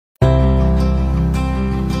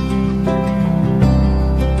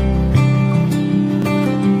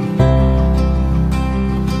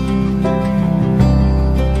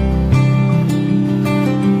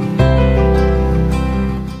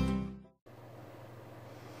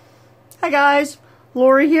Hi guys,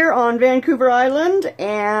 Lori here on Vancouver Island,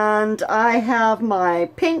 and I have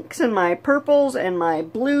my pinks and my purples and my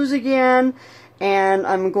blues again, and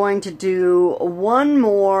I'm going to do one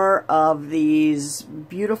more of these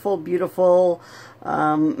beautiful, beautiful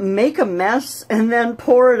make a mess and then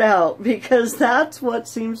pour it out, because that's what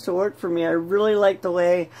seems to work for me. I really like the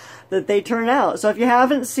way that they turn out. So if you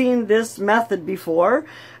haven't seen this method before,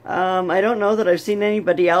 I don't know that I've seen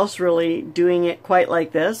anybody else really doing it quite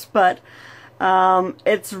like this, but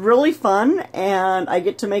it's really fun, and I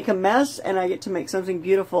get to make a mess and I get to make something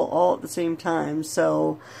beautiful all at the same time.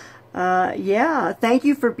 So yeah, thank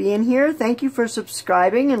you for being here. Thank you for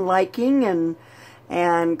subscribing and liking,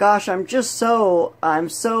 and gosh, I'm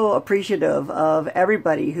so appreciative of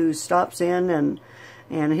everybody who stops in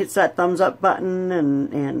and hits that thumbs up button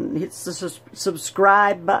and hits the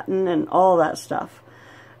subscribe button and all that stuff.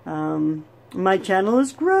 My channel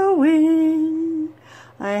is growing.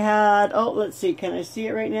 I had, oh, let's see, can I see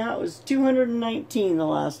it right now? It was 219 the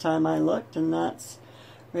last time I looked, and that's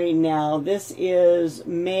right now. This is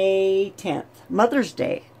May 10th, Mother's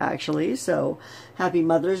Day, actually. So happy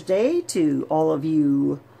Mother's Day to all of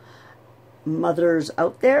you mothers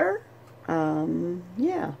out there.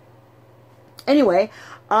 Yeah. Anyway,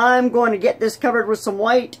 I'm going to get this covered with some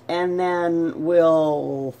white, and then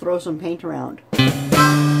we'll throw some paint around.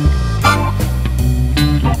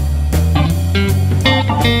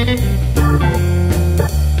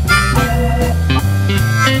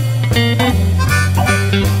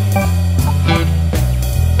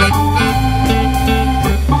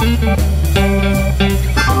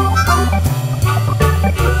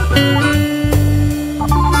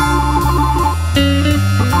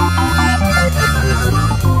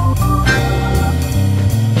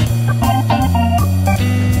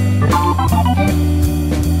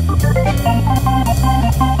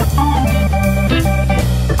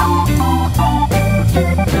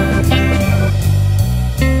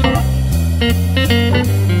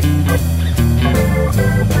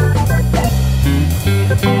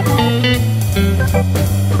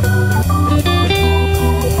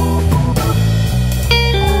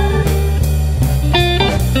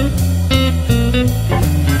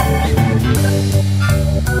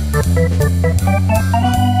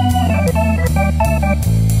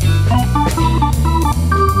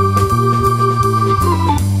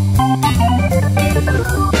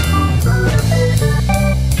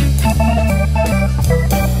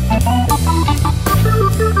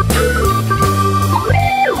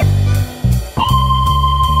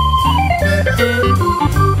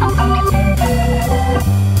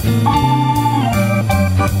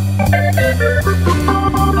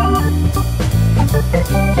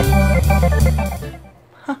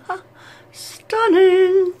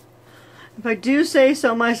 Stunning! If I do say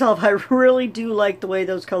so myself, I really do like the way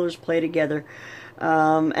those colors play together.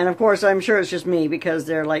 And of course, I'm sure it's just me, because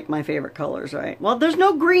they're like my favorite colors, right? Well, there's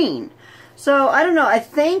no green. So, I don't know. I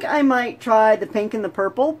think I might try the pink and the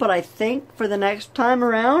purple, but I think for the next time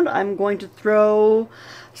around, I'm going to throw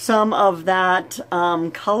some of that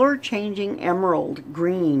color-changing emerald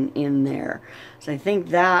green in there. So I think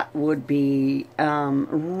that would be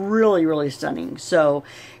really, really stunning. So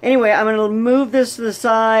anyway, I'm going to move this to the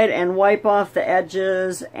side and wipe off the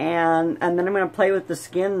edges, and then I'm going to play with the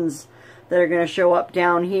skins that are going to show up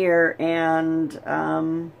down here.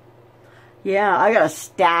 And yeah, I got a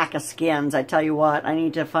stack of skins. I tell you what, I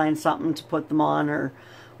need to find something to put them on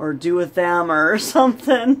or do with them or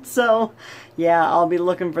something. So yeah, I'll be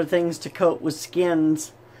looking for things to coat with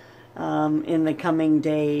skins in the coming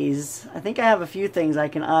days. I think I have a few things I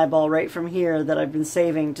can eyeball right from here that I've been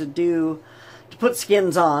saving to put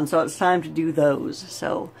skins on, so it's time to do those.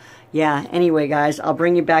 So yeah, anyway guys, I'll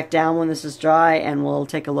bring you back down when this is dry and we'll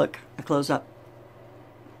take a look, a close up.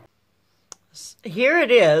 Here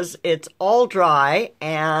it is. It's all dry,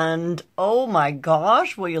 and oh my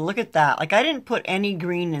gosh, will you look at that. Like, I didn't put any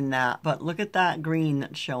green in that, but look at that green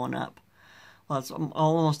that's showing up. Well, it's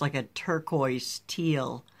almost like a turquoise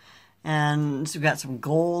teal. And so we've got some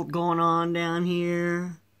gold going on down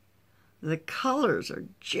here. The colors are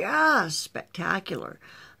just spectacular.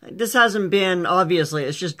 This hasn't been, obviously,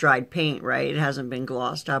 it's just dried paint, right? It hasn't been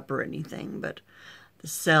glossed up or anything, but the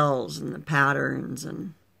cells and the patterns,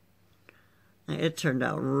 and it turned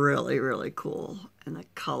out really, really cool. And the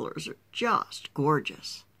colors are just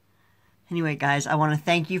gorgeous. Anyway, guys, I want to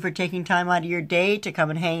thank you for taking time out of your day to come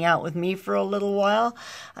and hang out with me for a little while.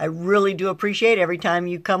 I really do appreciate every time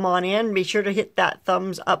you come on in. Be sure to hit that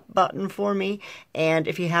thumbs up button for me. And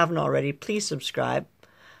if you haven't already, please subscribe.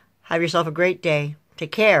 Have yourself a great day.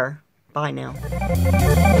 Take care. Bye now.